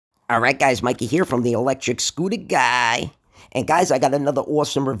All right, guys, Mikey here from the Electric Scooter Guy. And guys, I got another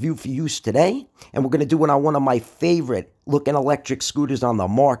awesome review for you today. And we're going to do it on one of my favorite looking electric scooters on the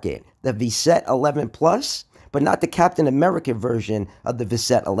market, the Vsett 11 Plus, but not the Captain America version of the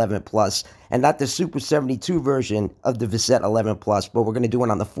Vsett 11 Plus, and not the Super 72 version of the Vsett 11 Plus, but we're going to do it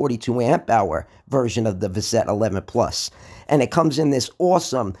on the 42 amp hour version of the Vsett 11 Plus. And it comes in this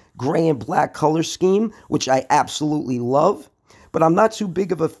awesome gray and black color scheme, which I absolutely love. But I'm not too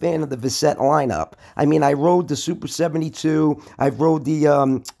big of a fan of the Vsett lineup. I mean, I rode the Super 72, I've rode the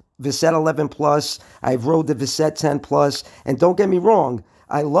Vsett 11 Plus, I've rode the Vsett 10 Plus, and don't get me wrong,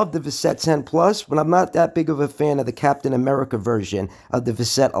 I love the Vsett 10 Plus, but I'm not that big of a fan of the Captain America version of the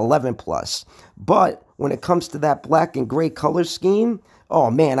Vsett 11 Plus. But when it comes to that black and gray color scheme,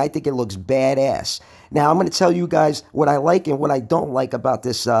 oh man, I think it looks badass. Now, I'm going to tell you guys what I like and what I don't like about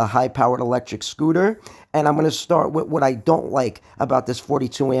this high-powered electric scooter. And I'm going to start with what I don't like about this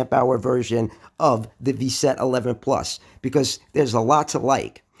 42 amp hour version of the Vsett 11 Plus, because there's a lot to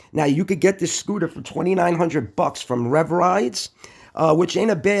like. Now, you could get this scooter for $2,900 from Rev Rides, which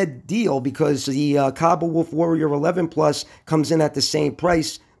ain't a bad deal because the Kaabo Wolf Warrior 11 Plus comes in at the same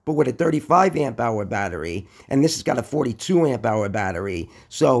price, but with a 35 amp hour battery, and this has got a 42 amp hour battery.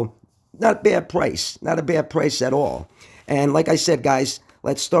 So not a bad price, not a bad price at all. And like I said, guys,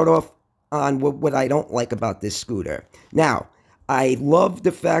 let's start off on what I don't like about this scooter. Now, I love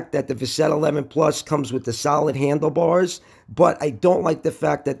the fact that the Vsett 11 Plus comes with the solid handlebars, but I don't like the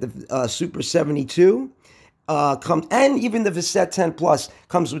fact that the Super 72 comes, and even the Vsett 10 Plus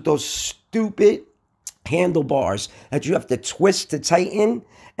comes with those stupid handlebars that you have to twist to tighten.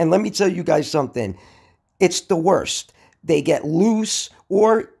 And let me tell you guys something, it's the worst. They get loose,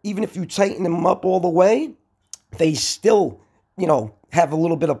 or even if you tighten them up all the way, they still, have a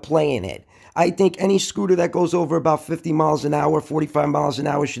little bit of play in it. I think any scooter that goes over about 50 miles an hour, 45 miles an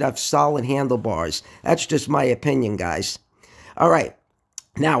hour should have solid handlebars. That's just my opinion, guys. All right.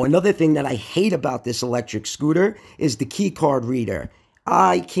 Now, another thing that I hate about this electric scooter is the key card reader.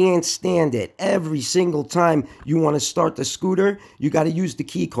 I can't stand it. Every single time you want to start the scooter, you got to use the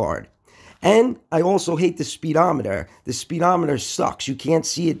key card. And I also hate the speedometer. The speedometer sucks. You can't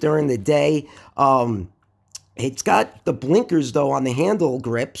see it during the day. It's got the blinkers, though, on the handle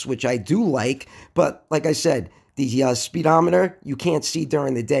grips, which I do like. But like I said, the speedometer, you can't see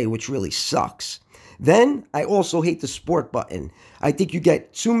during the day, which really sucks. Then I also hate the sport button. I think you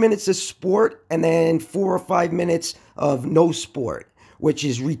get 2 minutes of sport and then 4 or 5 minutes of no sport, which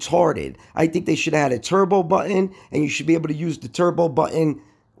is retarded. I think they should have had a turbo button, and you should be able to use the turbo button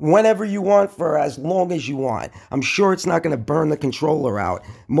whenever you want for as long as you want. I'm sure it's not going to burn the controller out.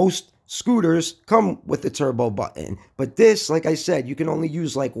 Most scooters come with the turbo button, but this, like I said, you can only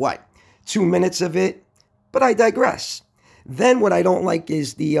use 2 minutes of it, but I digress. Then what I don't like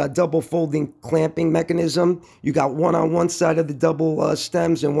is the double folding clamping mechanism. You got one on one side of the double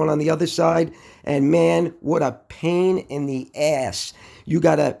stems and one on the other side, and man, what a pain in the ass. You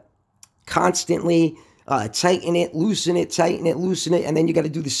got to constantly tighten it, loosen it, tighten it, loosen it, and then you got to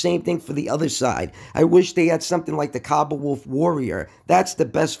do the same thing for the other side. I wish they had something like the Kaabo Wolf Warrior. That's the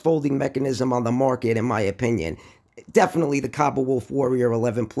best folding mechanism on the market, in my opinion. Definitely the Kaabo Wolf Warrior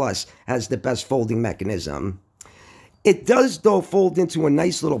 11 Plus has the best folding mechanism. It does, though, fold into a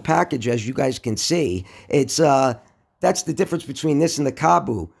nice little package, as you guys can see. It's that's the difference between this and the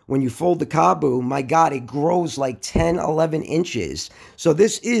Kaabo. When you fold the Kaabo, my God, it grows like 10, 11 inches. So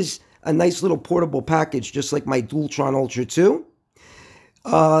this is a nice little portable package, just like my Dualtron Ultra 2.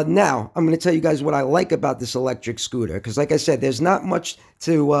 Now, I'm going to tell you guys what I like about this electric scooter, because like I said, there's not much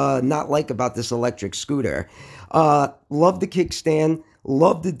to not like about this electric scooter. Love the kickstand,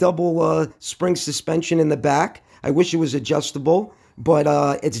 love the double spring suspension in the back. I wish it was adjustable, but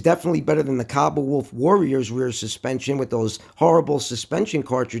it's definitely better than the Kaabo Wolf Warrior's rear suspension with those horrible suspension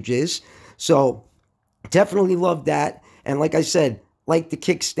cartridges. So definitely love that. And like I said, like the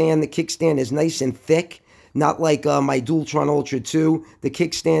kickstand is nice and thick, not like my Dualtron Ultra 2. The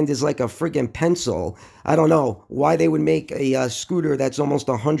kickstand is like a friggin' pencil. I don't know why they would make a scooter that's almost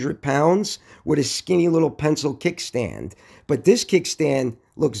 100 pounds with a skinny little pencil kickstand. But this kickstand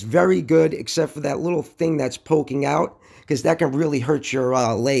looks very good, except for that little thing that's poking out, because that can really hurt your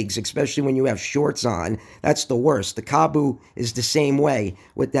legs, especially when you have shorts on. That's the worst. The Kaabo is the same way,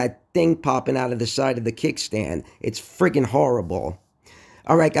 with that thing popping out of the side of the kickstand. It's friggin' horrible.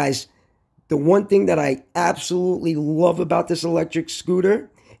 All right, guys, the one thing that I absolutely love about this electric scooter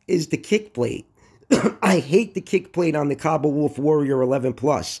is the kick plate. I hate the kick plate on the Kaabo Wolf Warrior 11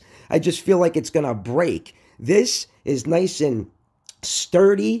 Plus. I just feel like it's going to break. This is nice and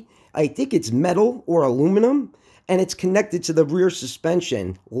sturdy. I think it's metal or aluminum, and it's connected to the rear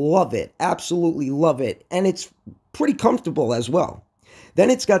suspension. Love it. Absolutely love it. And it's pretty comfortable as well. Then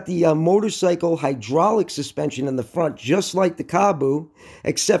it's got the motorcycle hydraulic suspension in the front, just like the Kaabo,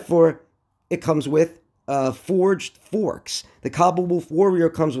 except for it comes with forged forks. The Kaabo Wolf Warrior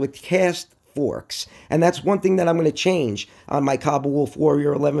comes with cast forks. And that's one thing that I'm going to change on my Kaabo Wolf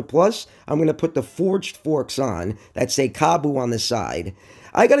Warrior 11 Plus. I'm going to put the forged forks on that say Kaabo on the side.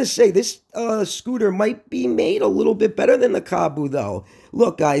 I got to say, this scooter might be made a little bit better than the Kaabo, though.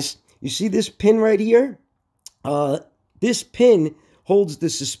 Look, guys, you see this pin right here? This pin holds the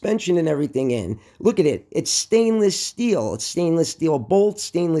suspension and everything in. Look at it. It's stainless steel. It's stainless steel bolt,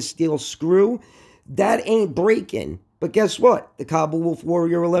 stainless steel screw. That ain't breaking. But guess what? The Kaabo Wolf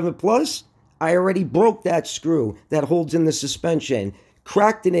Warrior 11 Plus, I already broke that screw that holds in the suspension.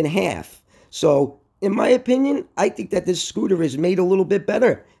 Cracked it in half. So, in my opinion, I think that this scooter is made a little bit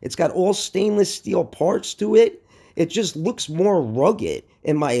better. It's got all stainless steel parts to it. It just looks more rugged,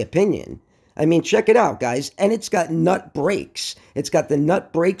 in my opinion. I mean, check it out, guys. And it's got nut brakes. It's got the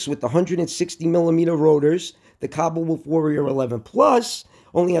nut brakes with the 160 millimeter rotors. The Kaabo Wolf Warrior 11 Plus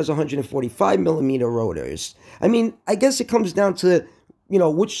only has 145 millimeter rotors. I mean, I guess it comes down to, you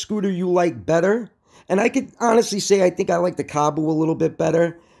know, which scooter you like better. And I could honestly say I think I like the Kaabo a little bit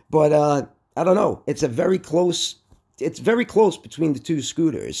better. But I don't know. It's very close between the two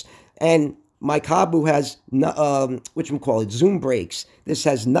scooters. And my Kaabo has, zoom brakes. This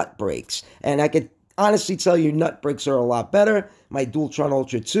has nut brakes. And I could honestly tell you nut brakes are a lot better. My Dualtron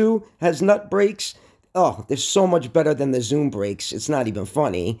Ultra 2 has nut brakes. Oh, they're so much better than the zoom brakes. It's not even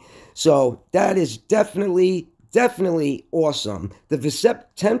funny. So that is definitely awesome. The Vsett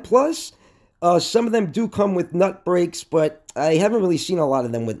 10 Plus, some of them do come with nut brakes, but I haven't really seen a lot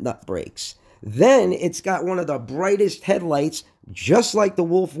of them with nut brakes. Then it's got one of the brightest headlights, just like the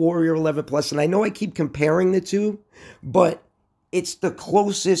Wolf Warrior 11 Plus. And I know I keep comparing the two, but it's the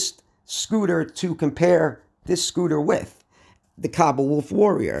closest scooter to compare this scooter with, the Kaabo Wolf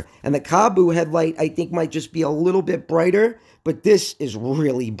Warrior. And the Kaabo headlight, I think, might just be a little bit brighter, but this is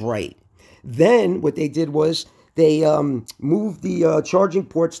really bright. Then what they did was they moved the charging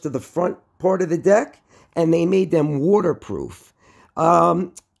ports to the front part of the deck, and they made them waterproof.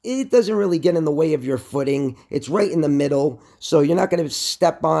 It doesn't really get in the way of your footing. It's right in the middle, so you're not going to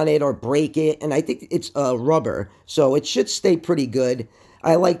step on it or break it. And I think it's rubber, so it should stay pretty good.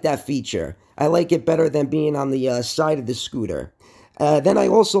 I like that feature. I like it better than being on the side of the scooter. Then I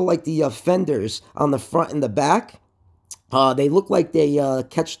also like the fenders on the front and the back. They look like they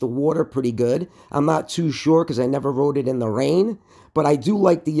catch the water pretty good. I'm not too sure because I never rode it in the rain. But I do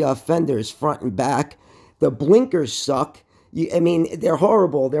like the fenders front and back. The blinkers suck. I mean, they're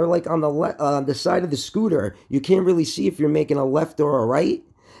horrible. They're like on the side of the scooter. You can't really see if you're making a left or a right.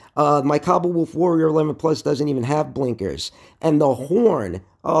 My Kaabo Wolf Warrior 11 Plus doesn't even have blinkers. And the horn,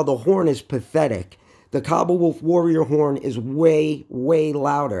 the horn is pathetic. The Kaabo Wolf Warrior horn is way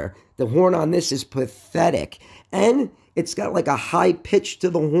louder. The horn on this is pathetic. And it's got like a high pitch to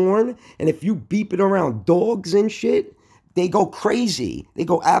the horn. And if you beep it around dogs and shit, they go crazy. They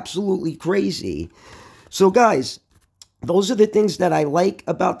go absolutely crazy. So guys, those are the things that I like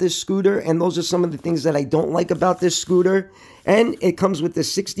about this scooter, and those are some of the things that I don't like about this scooter. And it comes with the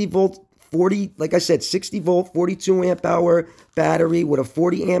 60 volt, 60 volt, 42 amp hour battery with a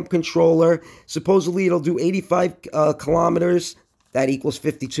 40 amp controller. Supposedly it'll do 85 kilometers. That equals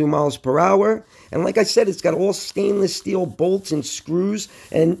 52 miles per hour. And like I said, it's got all stainless steel bolts and screws,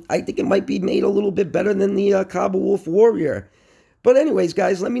 and I think it might be made a little bit better than the Kaabo Wolf Warrior. But anyways,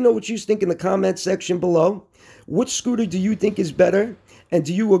 guys, let me know what you think in the comment section below. Which scooter do you think is better? And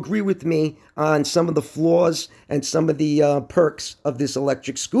do you agree with me on some of the flaws and some of the perks of this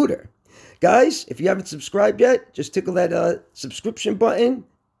electric scooter? Guys, if you haven't subscribed yet, just tickle that subscription button,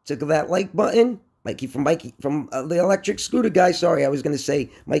 tickle that like button. Mikey from the electric scooter guy. Sorry, I was going to say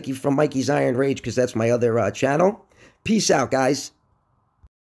Mikey from Mikey's Iron Rage because that's my other channel. Peace out, guys.